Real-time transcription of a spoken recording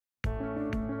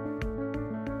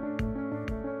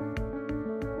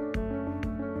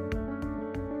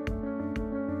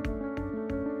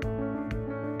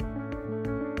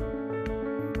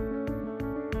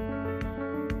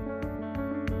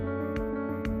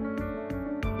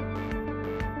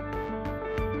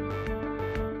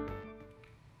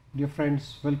Dear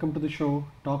friends, welcome to the show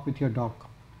Talk with Your Doc.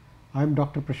 I am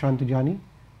Dr. Prashant Jani,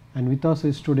 and with us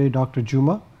is today Dr.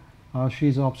 Jumah. She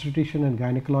is an obstetrician and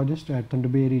gynecologist at Thunder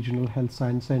Bay Regional Health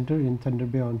Science Center in Thunder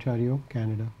Bay, Ontario,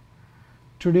 Canada.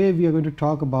 Today we are going to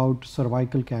talk about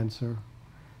cervical cancer.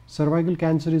 Cervical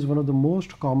cancer is one of the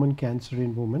most common cancer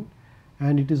in women,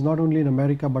 and it is not only in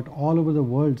America but all over the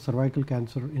world. Cervical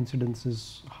cancer incidence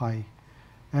is high.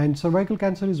 And cervical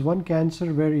cancer is one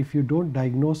cancer where if you don't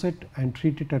diagnose it and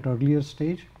treat it at earlier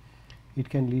stage, it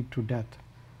can lead to death.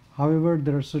 However,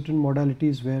 there are certain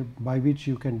modalities by which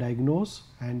you can diagnose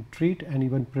and treat and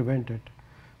even prevent it.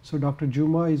 So Dr.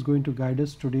 Jumah is going to guide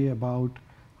us today about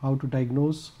how to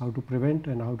diagnose, how to prevent,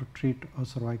 and how to treat a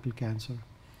cervical cancer.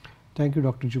 Thank you,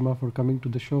 Dr. Jumah, for coming to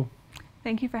the show.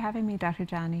 Thank you for having me, Dr.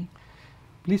 Jani.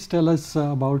 Please tell us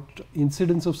about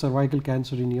incidence of cervical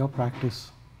cancer in your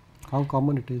practice. How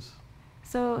common it is?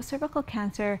 So cervical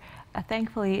cancer,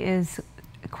 thankfully, is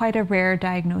quite a rare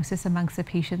diagnosis amongst the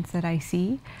patients that I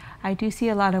see. I do see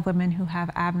a lot of women who have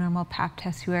abnormal Pap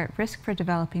tests who are at risk for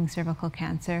developing cervical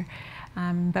cancer.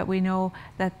 But we know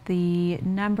that the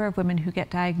number of women who get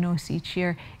diagnosed each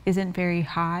year isn't very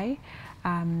high.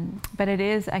 But it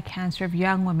is a cancer of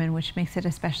young women, which makes it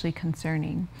especially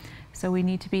concerning. So we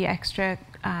need to be extra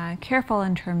careful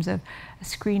in terms of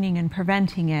screening and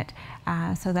preventing it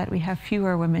so that we have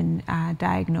fewer women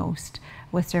diagnosed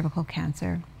with cervical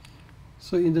cancer.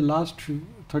 So in the last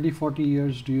 30-40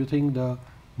 years, do you think the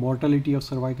mortality of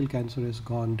cervical cancer has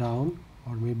gone down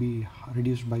or maybe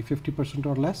reduced by 50%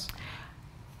 or less?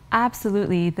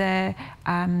 Absolutely. The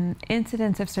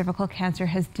incidence of cervical cancer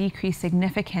has decreased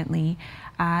significantly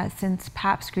since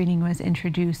Pap screening was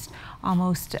introduced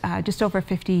almost just over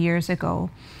 50 years ago.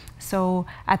 So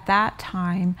at that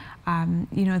time,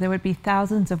 there would be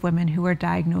thousands of women who were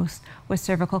diagnosed with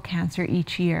cervical cancer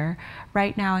each year.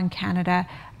 Right now in Canada,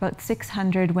 about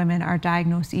 600 women are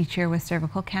diagnosed each year with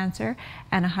cervical cancer,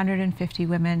 and 150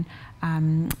 women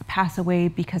pass away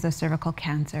because of cervical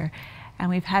cancer. And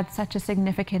we've had such a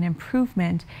significant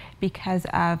improvement because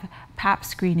of Pap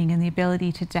screening and the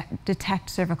ability to detect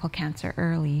cervical cancer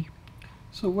early.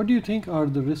 So what do you think are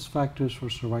the risk factors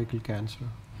for cervical cancer?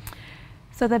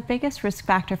 So the biggest risk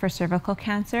factor for cervical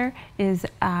cancer is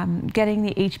getting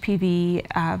the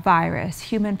HPV virus,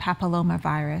 human papilloma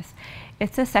virus.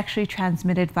 It's a sexually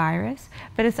transmitted virus,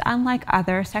 but it's unlike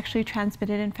other sexually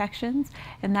transmitted infections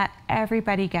in that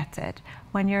everybody gets it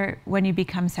when you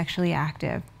become sexually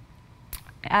active.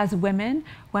 As women,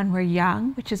 when we're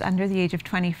young, which is under the age of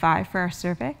 25 for our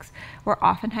cervix, we're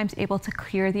oftentimes able to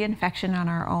clear the infection on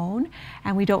our own,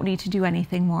 and we don't need to do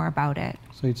anything more about it.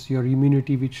 So it's your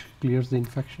immunity which clears the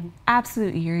infection?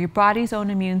 Absolutely. Your body's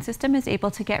own immune system is able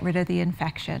to get rid of the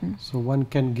infection. So one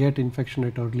can get infection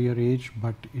at earlier age,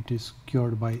 but it is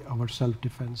cured by our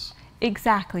self-defense.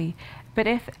 Exactly. But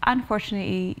if,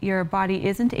 unfortunately, your body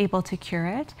isn't able to cure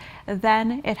it,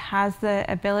 then it has the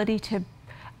ability to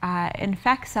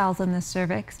infect cells in the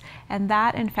cervix, and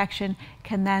that infection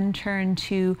can then turn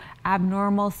to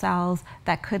abnormal cells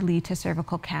that could lead to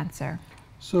cervical cancer.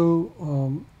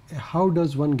 So how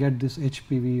does one get this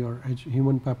HPV or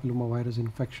human papillomavirus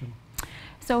infection?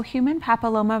 So human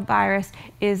papillomavirus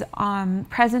is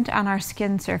present on our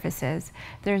skin surfaces.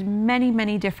 There's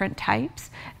many different types.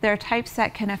 There are types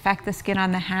that can affect the skin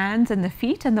on the hands and the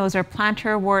feet, and those are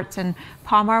plantar warts and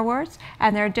palmar warts.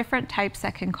 And there are different types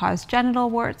that can cause genital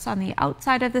warts on the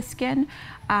outside of the skin.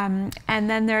 And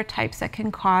then there are types that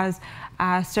can cause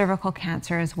cervical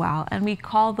cancer as well. And we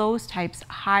call those types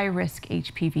high-risk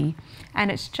HPV. And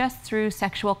it's just through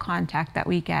sexual contact that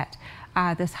we get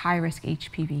this high-risk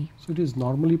HPV. So it is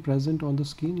normally present on the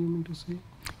skin, you mean to say?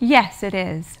 Yes, it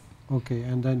is. Okay,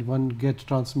 and then one gets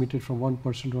transmitted from one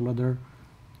person to another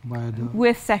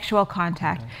with sexual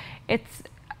contact. Okay. It's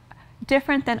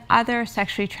different than other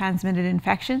sexually transmitted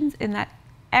infections in that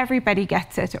everybody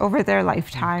gets it over their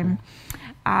lifetime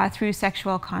through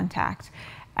sexual contact.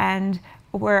 And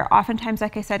we're oftentimes,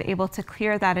 like I said, able to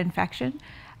clear that infection.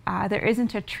 There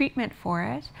isn't a treatment for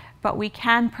it, but we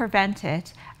can prevent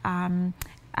it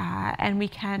and we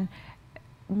can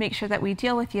make sure that we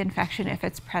deal with the infection if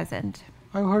it's present.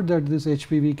 I've heard that this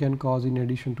HPV can cause, in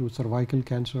addition to cervical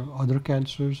cancer, other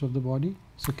cancers of the body.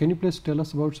 So can you please tell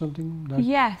us about something?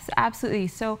 Yes, absolutely.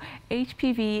 So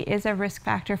HPV is a risk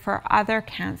factor for other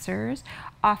cancers,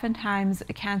 oftentimes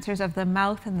cancers of the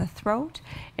mouth and the throat.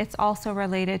 It's also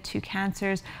related to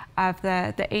cancers of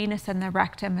the anus and the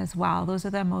rectum as well. Those are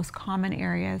the most common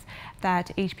areas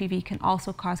that HPV can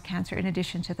also cause cancer in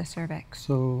addition to the cervix.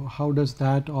 So how does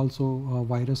that also,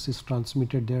 virus is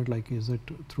transmitted there? Like, is it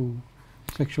through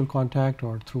sexual contact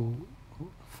or through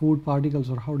food particles,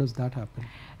 or how does that happen?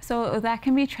 So that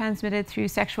can be transmitted through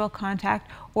sexual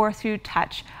contact or through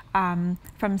touch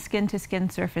from skin to skin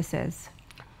surfaces.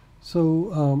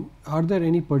 So are there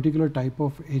any particular type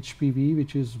of HPV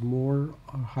which is more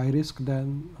high risk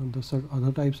than the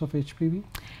other types of HPV?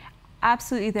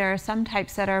 Absolutely, there are some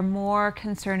types that are more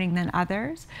concerning than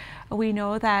others. We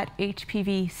know that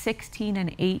HPV 16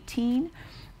 and 18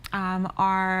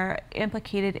 are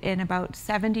implicated in about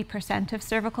 70% of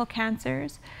cervical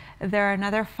cancers. There are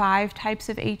another 5 types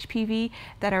of HPV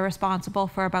that are responsible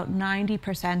for about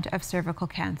 90% of cervical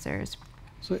cancers.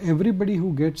 So everybody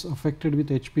who gets affected with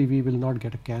HPV will not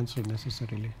get a cancer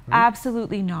necessarily, right?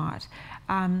 Absolutely not.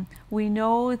 We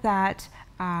know that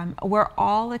we're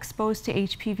all exposed to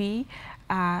HPV,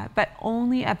 but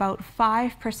only about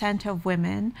 5% of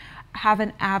women have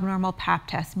an abnormal Pap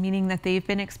test, meaning that they've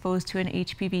been exposed to an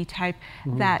HPV type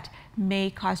that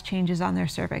may cause changes on their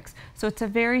cervix. So it's a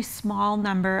very small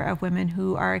number of women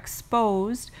who are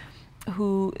exposed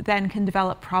who then can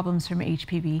develop problems from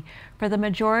HPV. For the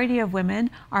majority of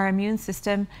women, our immune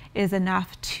system is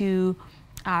enough to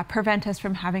prevent us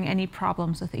from having any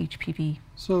problems with HPV.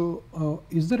 So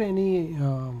is there any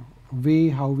way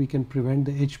how we can prevent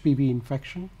the HPV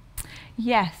infection?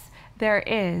 Yes, there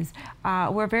is.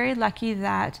 We're very lucky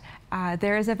that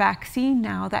there is a vaccine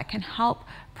now that can help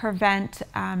prevent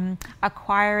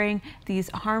acquiring these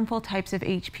harmful types of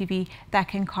HPV that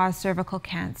can cause cervical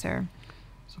cancer.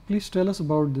 So please tell us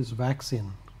about this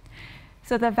vaccine.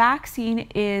 So the vaccine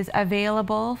is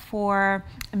available for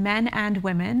men and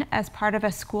women as part of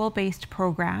a school-based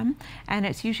program, and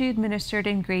it's usually administered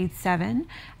in grade 7,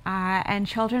 and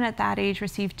children at that age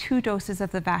receive 2 doses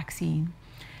of the vaccine.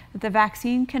 The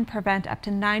vaccine can prevent up to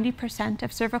 90%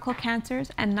 of cervical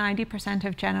cancers and 90%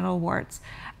 of genital warts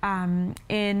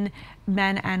in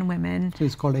men and women. So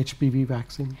it's called HPV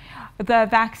vaccine? The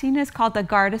vaccine is called the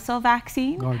Gardasil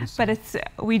vaccine, but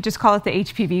we just call it the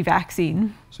HPV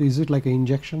vaccine. So is it like an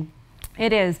injection?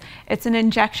 It is. It's an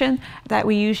injection that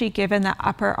we usually give in the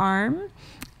upper arm.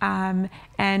 And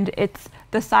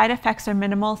the side effects are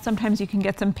minimal. Sometimes you can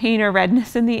get some pain or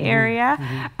redness in the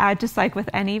area, just like with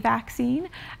any vaccine,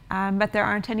 but there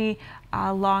aren't any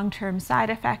long-term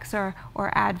side effects or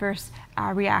adverse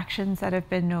reactions that have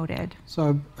been noted.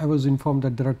 So I was informed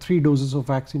that there are 3 doses of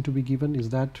vaccine to be given. Is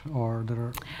that, or there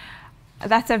are?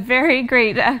 That's a very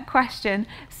great question.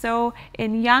 So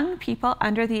in young people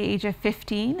under the age of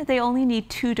 15, they only need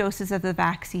 2 doses of the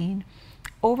vaccine.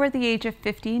 Over the age of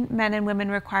 15, men and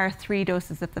women require 3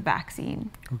 doses of the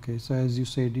vaccine. Okay, so as you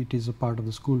said, it is a part of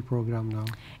the school program now.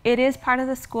 It is part of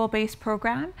the school-based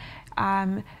program.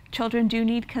 Children do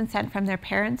need consent from their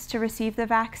parents to receive the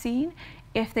vaccine.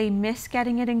 If they miss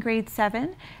getting it in grade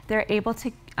 7, they're able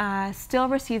to still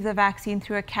receive the vaccine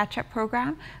through a catch-up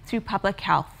program through public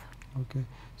health. Okay,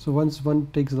 so once one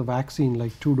takes the vaccine,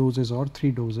 like 2 doses or 3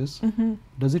 doses,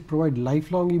 does it provide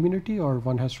lifelong immunity, or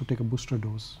one has to take a booster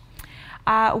dose?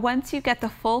 Once you get the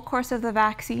full course of the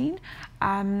vaccine,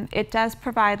 it does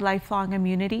provide lifelong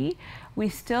immunity. We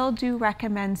still do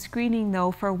recommend screening,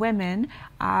 though, for women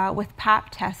with Pap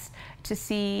tests to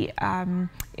see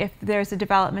if there's a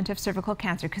development of cervical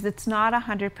cancer, because it's not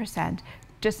 100%,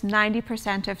 just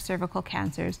 90% of cervical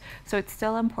cancers. So it's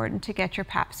still important to get your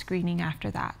Pap screening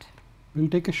after that. We'll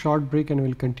take a short break and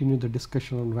we'll continue the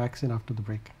discussion on vaccine after the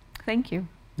break. Thank you.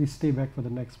 Please stay back for the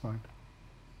next part.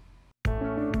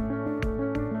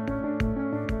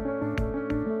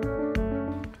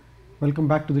 Welcome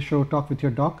back to the show Talk with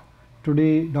Your Doc.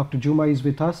 Today Dr. Jumah is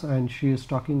with us and she is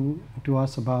talking to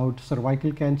us about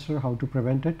cervical cancer, how to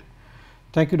prevent it.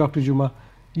 Thank you, Dr. Jumah.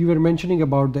 You were mentioning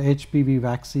about the HPV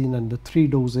vaccine and the 3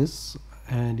 doses,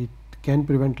 and it can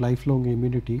prevent lifelong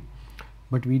immunity,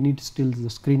 but we need still the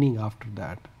screening after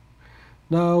that.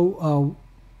 Now,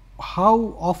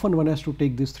 how often one has to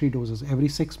take these 3 doses? Every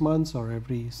 6 months or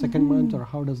every second month, or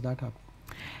how does that happen?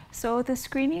 So the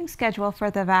screening schedule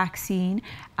for the vaccine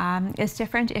is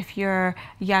different if you're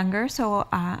younger, so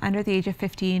under the age of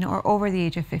 15 or over the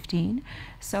age of 15.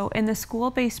 So in the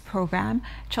school-based program,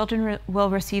 children will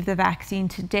receive the vaccine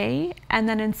today and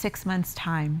then in 6 months'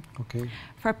 time. Okay.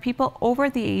 For people over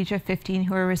the age of 15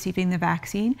 who are receiving the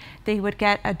vaccine, they would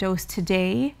get a dose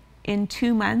today, in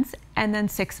 2 months, and then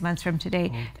 6 months from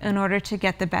today, in order to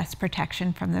get the best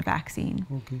protection from the vaccine.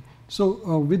 Okay.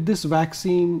 So with this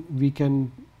vaccine, we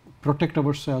can protect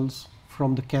ourselves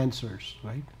from the cancers,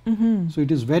 right? So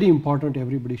it is very important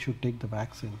everybody should take the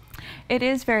vaccine. It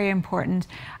is very important.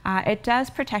 It does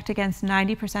protect against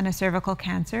 90% of cervical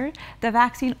cancer. The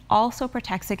vaccine also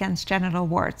protects against genital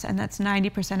warts, and that's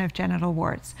 90% of genital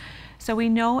warts. So we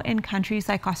know in countries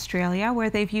like Australia,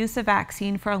 where they've used the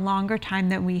vaccine for a longer time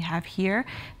than we have here,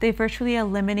 they've virtually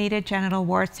eliminated genital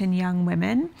warts in young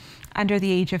women under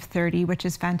the age of 30, which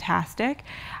is fantastic.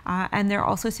 And they're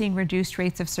also seeing reduced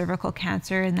rates of cervical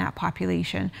cancer in that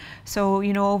population. So,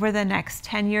 you know, over the next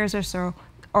 10 years or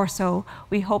so,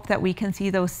 we hope that we can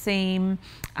see those same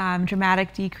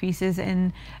dramatic decreases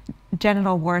in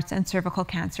genital warts and cervical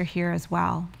cancer here as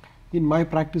well. In my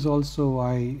practice also,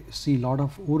 I see a lot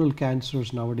of oral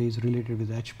cancers nowadays related with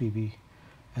HPV.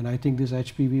 And I think this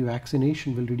HPV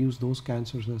vaccination will reduce those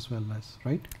cancers as well,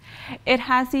 right? It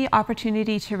has the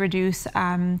opportunity to reduce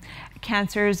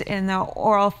cancers in the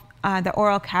oral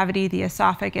cavity, the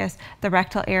esophagus, the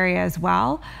rectal area as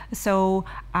well. So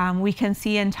we can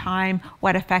see in time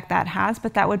what effect that has,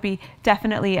 but that would be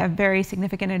definitely a very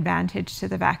significant advantage to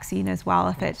the vaccine as well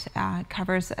if it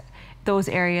covers those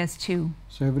areas too.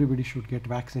 So everybody should get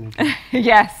vaccinated.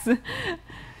 Yes.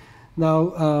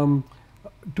 Now,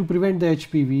 to prevent the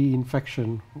HPV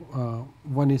infection,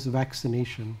 one is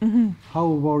vaccination.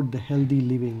 How about the healthy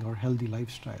living or healthy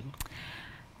lifestyle?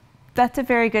 That's a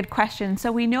very good question.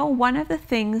 So we know one of the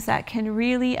things that can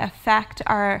really affect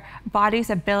our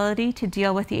body's ability to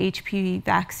deal with the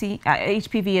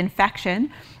HPV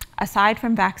infection, aside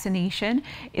from vaccination,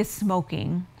 is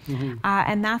smoking.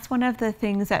 And that's one of the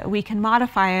things that we can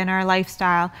modify in our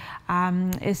lifestyle,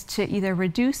 is to either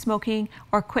reduce smoking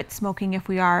or quit smoking if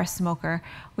we are a smoker.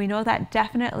 We know that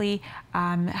definitely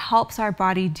helps our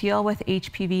body deal with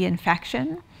HPV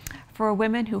infection. For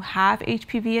women who have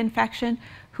HPV infection,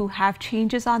 who have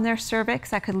changes on their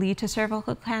cervix that could lead to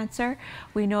cervical cancer,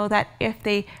 we know that if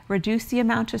they reduce the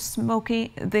amount of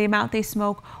smoking, the amount they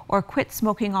smoke, or quit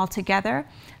smoking altogether,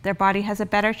 their body has a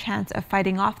better chance of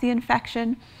fighting off the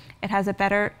infection. It has a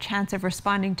better chance of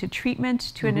responding to treatment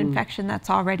to an infection that's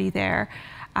already there.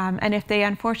 And if they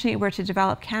unfortunately were to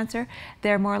develop cancer,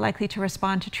 they're more likely to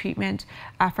respond to treatment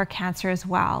for cancer as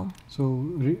well. So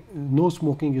no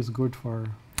smoking is good for...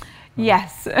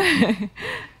 Yes.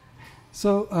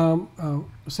 So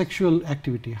sexual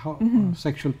activity, how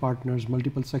sexual partners,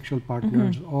 multiple sexual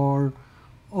partners, or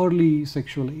early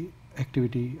sexual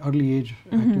activity, early age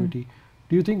activity,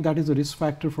 do you think that is a risk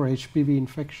factor for HPV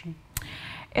infection?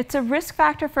 It's a risk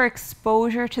factor for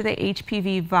exposure to the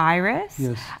HPV virus,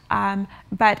 yes.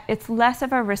 But it's less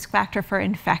of a risk factor for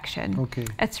infection. Okay.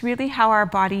 It's really how our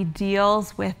body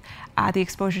deals with the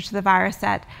exposure to the virus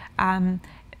that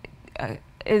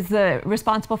is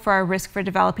responsible for our risk for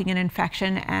developing an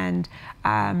infection and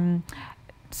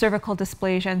cervical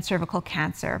dysplasia and cervical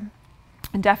cancer.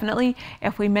 And definitely,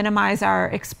 if we minimize our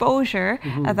exposure,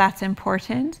 that's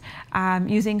important.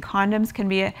 Using condoms can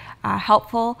be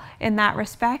helpful in that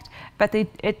respect, but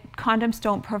condoms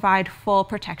don't provide full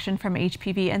protection from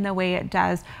HPV in the way it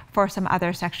does for some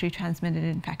other sexually transmitted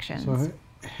infections. So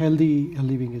healthy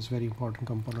living is a very important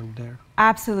component there.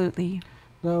 Absolutely.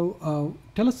 Now,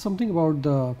 tell us something about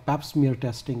the pap smear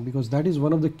testing, because that is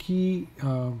one of the key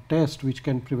tests which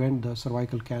can prevent the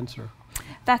cervical cancer.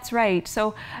 That's right.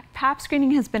 So pap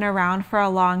screening has been around for a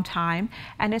long time,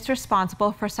 and it's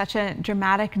responsible for such a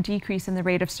dramatic decrease in the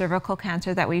rate of cervical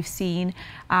cancer that we've seen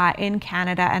in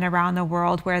Canada and around the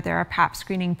world where there are pap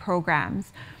screening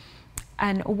programs.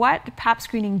 And what pap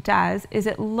screening does is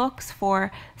it looks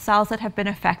for cells that have been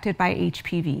affected by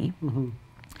HPV.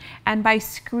 And by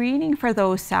screening for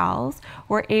those cells,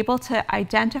 we're able to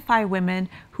identify women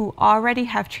who already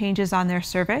have changes on their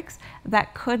cervix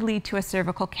that could lead to a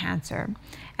cervical cancer.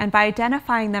 And by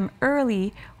identifying them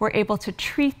early, we're able to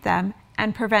treat them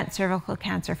and prevent cervical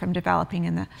cancer from developing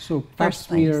in the first place. So pap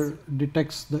smear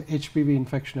detects the HPV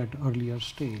infection at earlier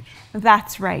stage.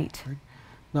 That's right.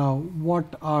 Now,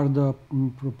 what are the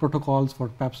protocols for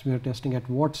pap smear testing? At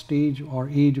what stage or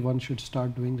age one should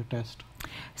start doing the test?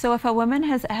 So if a woman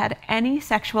has had any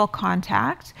sexual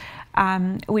contact,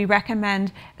 we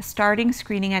recommend starting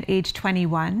screening at age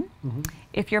 21.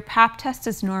 If your pap test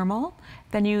is normal,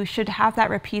 then you should have that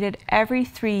repeated every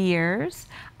 3 years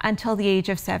until the age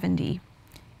of 70.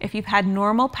 If you've had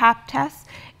normal pap tests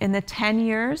in the 10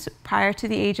 years prior to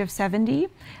the age of 70,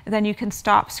 then you can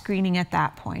stop screening at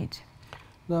that point.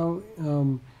 Now,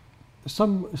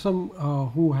 some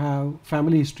who have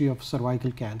family history of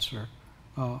cervical cancer,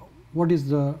 what is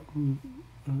the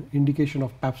indication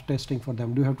of pap testing for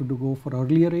them? Do you have to go for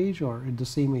earlier age or at the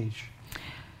same age?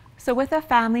 So with a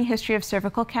family history of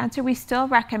cervical cancer, we still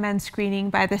recommend screening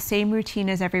by the same routine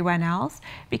as everyone else,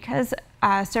 because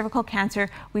cervical cancer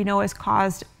we know is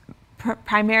caused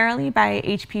primarily by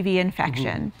HPV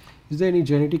infection. Is there any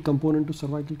genetic component to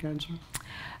cervical cancer?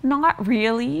 Not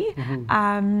really,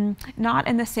 not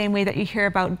in the same way that you hear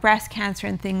about breast cancer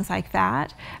and things like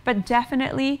that, but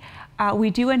definitely we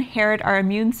do inherit our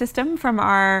immune system from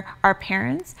our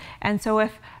parents. And so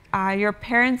if your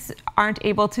parents aren't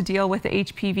able to deal with the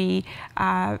HPV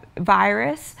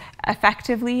virus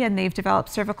effectively and they've developed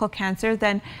cervical cancer,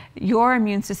 then your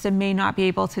immune system may not be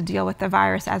able to deal with the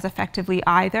virus as effectively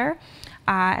either.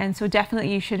 And so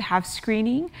definitely you should have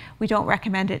screening. We don't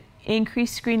recommend an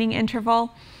increased screening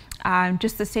interval,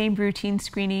 just the same routine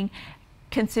screening.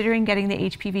 Considering getting the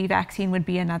HPV vaccine would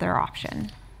be another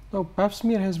option. Now, pap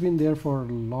smear has been there for a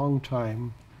long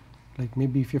time, like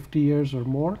maybe 50 years or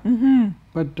more,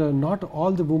 but not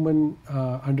all the women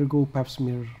undergo pap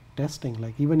smear testing,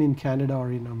 like even in Canada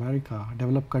or in America,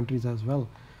 developed countries as well.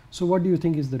 So what do you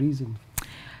think is the reason?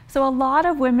 So a lot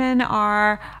of women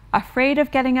are afraid of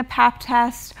getting a pap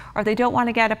test, or they don't want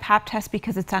to get a pap test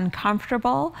because it's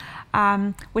uncomfortable,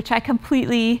 which I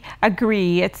completely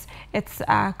agree. It's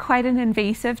quite an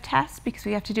invasive test because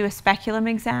we have to do a speculum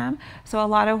exam. So a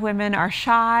lot of women are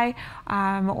shy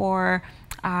or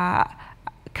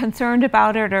concerned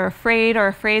about it, or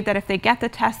afraid that if they get the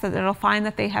test that it'll find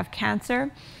that they have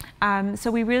cancer. So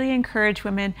we really encourage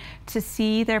women to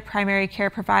see their primary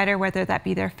care provider, whether that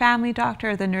be their family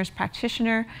doctor or the nurse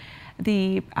practitioner.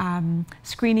 The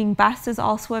screening bus is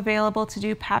also available to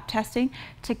do pap testing,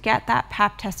 to get that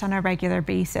pap test on a regular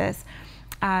basis.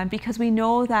 Because we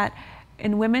know that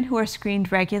in women who are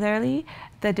screened regularly,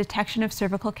 the detection of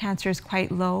cervical cancer is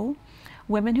quite low.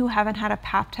 Women who haven't had a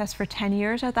pap test for 10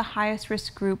 years are the highest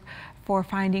risk group for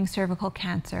finding cervical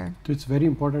cancer. So it's very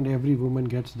important every woman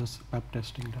gets this pap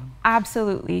testing done.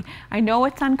 Absolutely. I know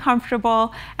it's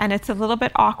uncomfortable and it's a little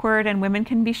bit awkward, and women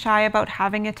can be shy about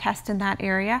having a test in that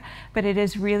area, but it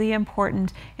is really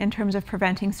important in terms of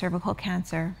preventing cervical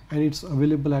cancer. And it's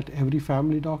available at every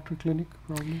family doctor clinic,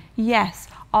 probably? Yes.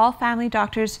 All family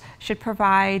doctors should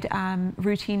provide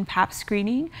routine pap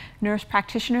screening. Nurse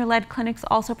practitioner-led clinics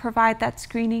also provide that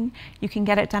screening. You can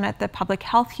get it done at the public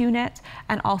health unit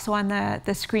and also on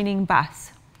the screening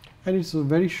bus. And it's a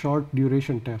very short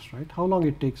duration test, right? How long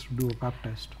it takes to do a pap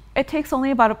test? It takes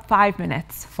only about 5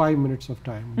 minutes. 5 minutes of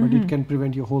time, but it can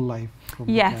prevent your whole life from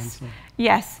the cancer.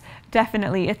 Yes,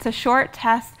 definitely. It's a short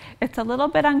test. It's a little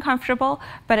bit uncomfortable,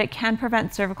 but it can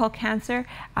prevent cervical cancer,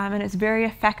 and it's very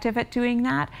effective at doing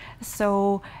that.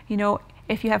 So, you know,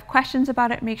 if you have questions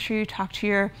about it, make sure you talk to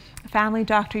your family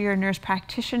doctor, your nurse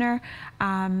practitioner,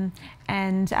 and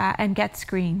get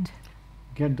screened.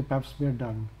 Get the pap smear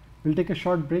done. We'll take a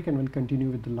short break and we'll continue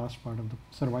with the last part of the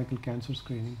cervical cancer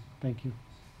screening. Thank you.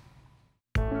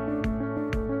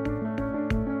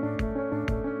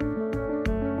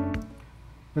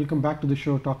 Welcome back to the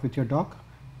show Talk with Your Doc.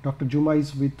 Dr. Jumah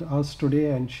is with us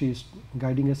today and she is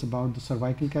guiding us about the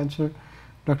cervical cancer.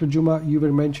 Dr. Jumah, you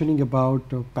were mentioning about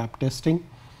pap testing,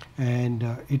 and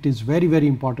it is very, very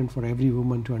important for every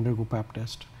woman to undergo pap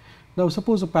test. Now,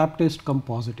 suppose a pap test comes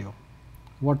positive.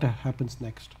 What happens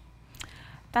next?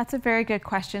 That's a very good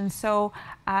question. So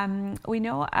we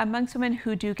know amongst women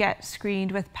who do get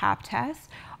screened with pap tests,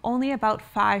 only about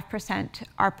 5%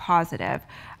 are positive.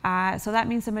 So that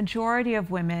means the majority of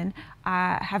women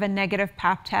have a negative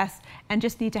pap test and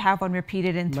just need to have one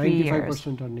repeated in 3 years.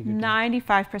 95% are negative.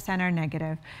 95% are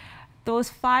negative.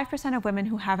 Those 5% of women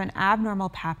who have an abnormal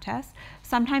pap test,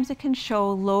 sometimes it can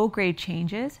show low-grade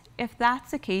changes. If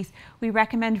that's the case, we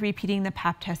recommend repeating the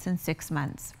pap test in 6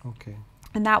 months. Okay.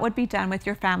 And that would be done with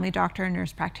your family doctor and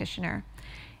nurse practitioner.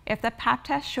 If the pap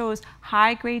test shows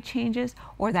high-grade changes,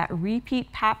 or that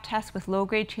repeat pap test with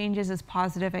low-grade changes is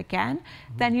positive again,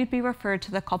 then you'd be referred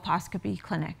to the colposcopy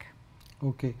clinic.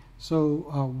 Okay,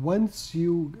 so once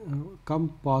you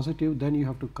come positive, then you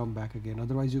have to come back again.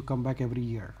 Otherwise, you come back every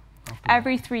year.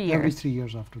 Every 3 years. Every 3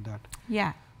 years after that.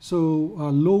 Yeah. So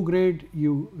low grade,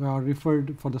 you are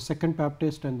referred for the second pap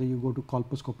test, and then you go to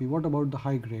colposcopy. What about the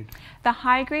high grade? The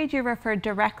high grade, you're referred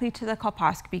directly to the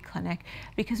colposcopy clinic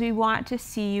because we want to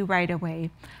see you right away.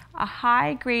 A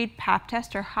high grade pap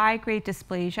test or high grade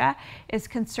dysplasia is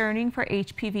concerning for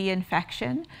HPV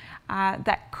infection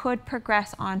that could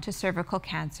progress on to cervical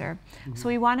cancer. So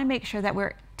we want to make sure that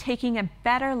we're taking a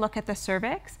better look at the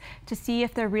cervix to see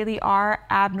if there really are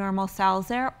abnormal cells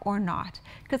there or not.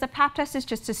 Because a pap test is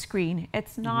just a screen.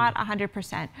 It's not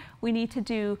 100%. We need to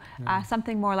do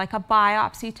something more like a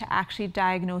biopsy to actually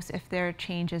diagnose if there are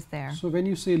changes there. So when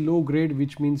you say low grade,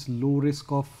 which means low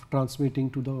risk of transmitting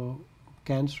to the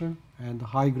cancer, and the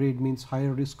high grade means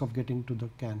higher risk of getting to the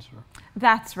cancer.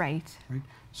 That's right. Right.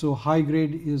 So high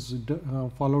grade is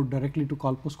followed directly to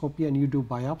colposcopy, and you do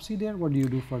biopsy there. What do you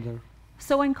do further?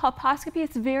 So in colposcopy,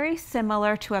 it's very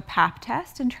similar to a pap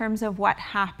test in terms of what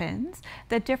happens.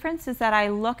 The difference is that I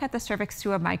look at the cervix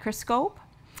through a microscope,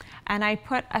 and I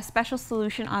put a special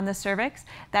solution on the cervix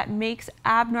that makes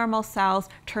abnormal cells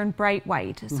turn bright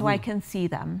white so I can see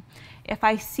them. If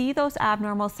I see those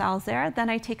abnormal cells there, then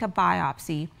I take a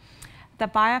biopsy. The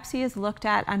biopsy is looked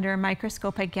at under a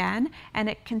microscope again, and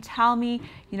it can tell me,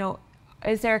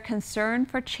 is there a concern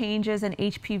for changes in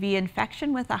HPV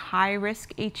infection with a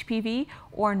high-risk HPV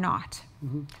or not?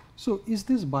 So is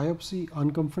this biopsy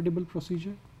uncomfortable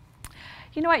procedure?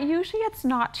 You know what, usually it's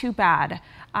not too bad.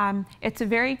 It's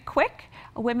very quick.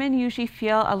 Women usually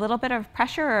feel a little bit of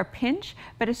pressure or a pinch,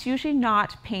 but it's usually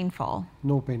not painful.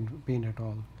 No pain at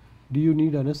all. Do you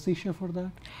need anesthesia for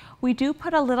that? We do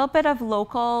put a little bit of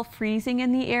local freezing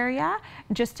in the area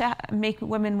just to make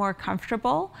women more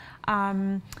comfortable.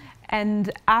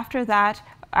 And after that,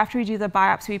 after we do the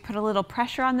biopsy, we put a little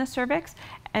pressure on the cervix,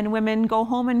 and women go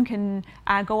home and can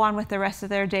go on with the rest of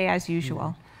their day as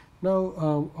usual.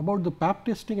 Now, about the pap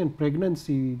testing and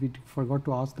pregnancy, we forgot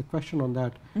to ask the question on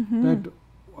that. That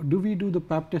do we do the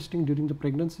pap testing during the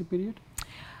pregnancy period?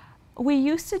 We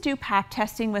used to do pap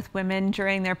testing with women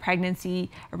during their pregnancy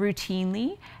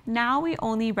routinely. Now we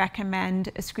only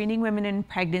recommend screening women in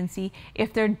pregnancy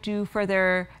if they're due for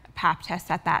their pap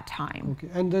test at that time. Okay,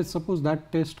 and then suppose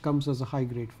that test comes as a high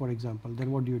grade, for example,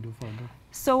 then what do you do further?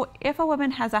 So if a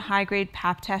woman has a high grade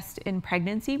pap test in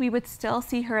pregnancy, we would still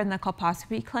see her in the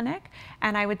colposcopy clinic,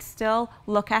 and I would still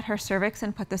look at her cervix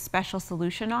and put the special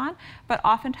solution on. But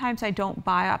oftentimes I don't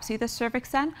biopsy the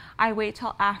cervix then. I wait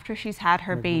till after she's had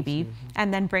her baby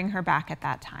and then bring her back at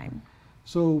that time.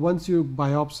 So once you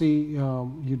biopsy,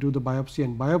 you do the biopsy,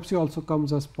 and biopsy also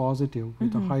comes as positive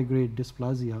with a high grade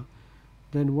dysplasia,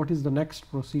 then what is the next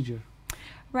procedure?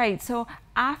 Right, so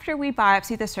after we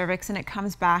biopsy the cervix and it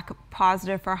comes back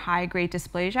positive for high-grade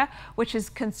dysplasia, which is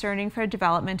concerning for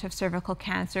development of cervical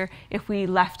cancer if we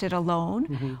left it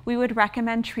alone, we would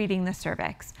recommend treating the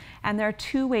cervix. And there are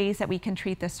two ways that we can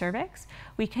treat the cervix.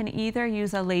 We can either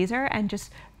use a laser and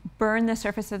just burn the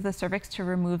surface of the cervix to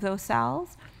remove those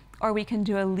cells, or we can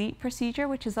do a LEEP procedure,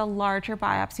 which is a larger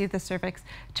biopsy of the cervix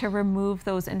to remove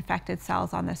those infected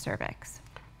cells on the cervix.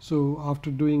 So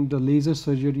after doing the laser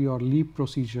surgery or LEEP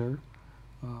procedure,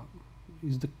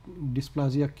 is the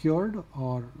dysplasia cured,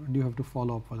 or do you have to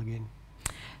follow up again?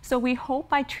 So we hope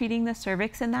by treating the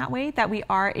cervix in that way that we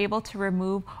are able to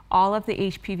remove all of the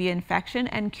HPV infection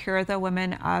and cure the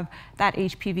women of that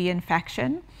HPV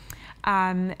infection.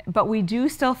 But we do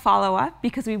still follow up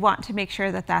because we want to make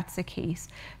sure that that's the case.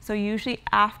 So usually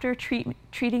after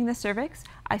treating the cervix,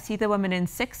 I see the woman in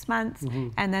 6 months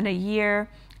and then a year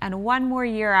and 1 more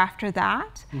year after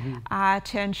that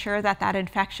to ensure that that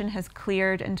infection has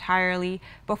cleared entirely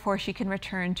before she can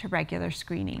return to regular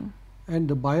screening. And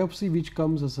the biopsy which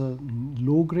comes as a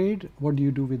low grade, what do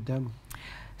you do with them?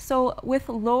 So with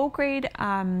low grade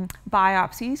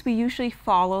biopsies, we usually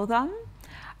follow them.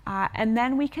 And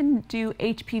then we can do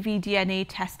HPV DNA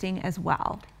testing as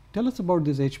well. Tell us about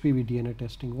this HPV DNA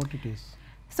testing, what it is.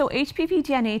 So HPV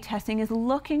DNA testing is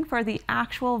looking for the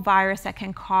actual virus that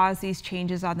can cause these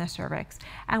changes on the cervix.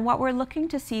 And what we're looking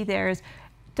to see there is,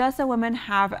 does a woman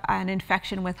have an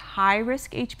infection with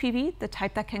high-risk HPV, the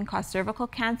type that can cause cervical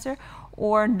cancer,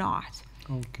 or not?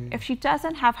 Okay. If she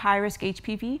doesn't have high-risk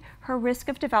HPV, her risk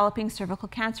of developing cervical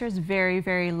cancer is very,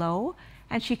 very low,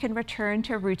 and she can return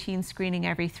to routine screening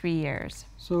every 3 years.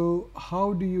 So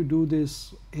how do you do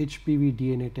this HPV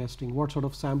DNA testing? What sort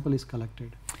of sample is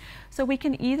collected? So we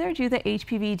can either do the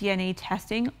HPV DNA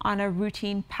testing on a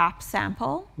routine pap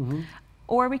sample,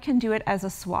 or we can do it as a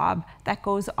swab that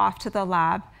goes off to the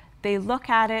lab. They look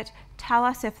at it, tell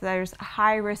us if there's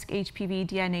high-risk HPV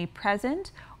DNA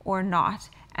present or not,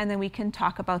 and then we can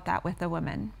talk about that with the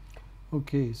woman.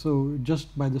 Okay, so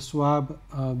just by the swab,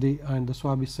 the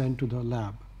swab is sent to the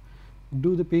lab.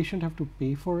 Do the patient have to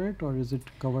pay for it, or is it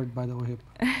covered by the OHIP?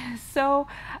 So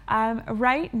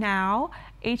right now,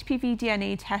 HPV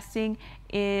DNA testing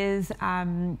is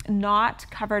not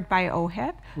covered by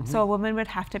OHIP, so a woman would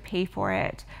have to pay for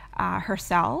it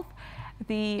herself.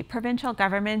 The provincial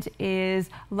government is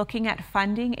looking at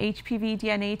funding HPV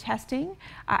DNA testing,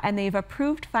 and they've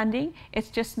approved funding. It's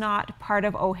just not part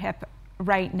of OHIP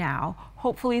right now.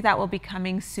 Hopefully that will be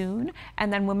coming soon,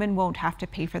 and then women won't have to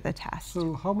pay for the test.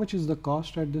 So how much is the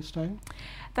cost at this time?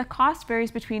 The cost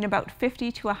varies between about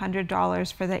 $50 to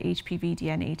 $100 for the HPV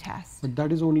DNA test. But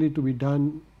that is only to be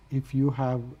done if you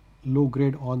have low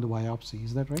grade on the biopsy,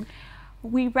 is that right?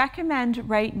 We recommend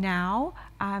right now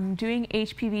doing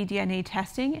HPV DNA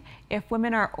testing if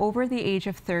women are over the age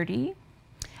of 30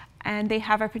 and they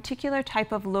have a particular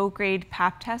type of low grade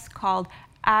pap test called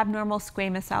abnormal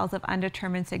squamous cells of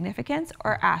undetermined significance,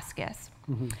 or ASCUS.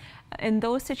 In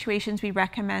those situations, we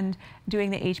recommend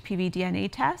doing the HPV DNA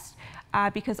test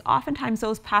because oftentimes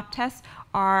those pap tests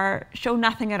show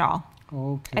nothing at all.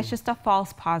 Okay. It's just a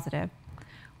false positive.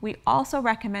 We also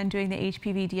recommend doing the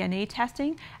HPV DNA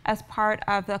testing as part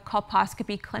of the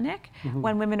colposcopy clinic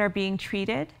when women are being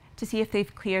treated to see if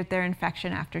they've cleared their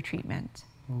infection after treatment.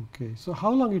 Okay, so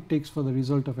how long it takes for the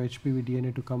result of HPV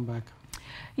DNA to come back?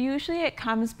 Usually it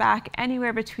comes back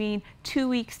anywhere between 2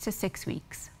 weeks to 6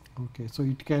 weeks. Okay, so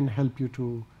it can help you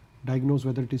to diagnose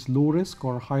whether it is low risk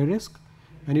or high risk.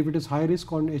 And if it is high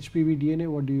risk on HPV DNA,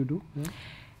 what do you do? Yeah.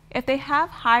 If they have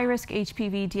high risk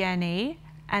HPV DNA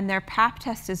and their pap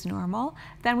test is normal,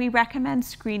 then we recommend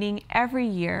screening every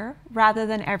year rather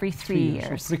than every 3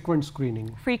 years. So frequent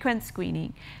screening. Frequent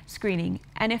screening.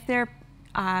 And if their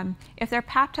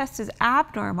pap test is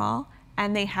abnormal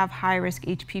and they have high risk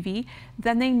HPV,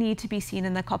 then they need to be seen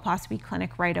in the colposcopy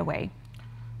clinic right away.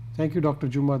 Thank you, Dr.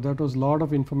 Jumah. That was a lot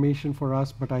of information for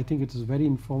us, but I think it is very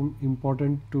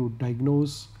important to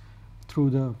diagnose through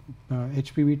the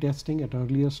HPV testing at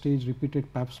earlier stage,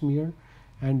 repeated pap smear,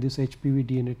 and this HPV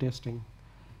DNA testing.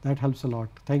 That helps a lot.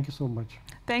 Thank you so much.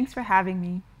 Thanks for having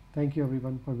me. Thank you,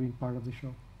 everyone, for being part of the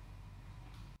show.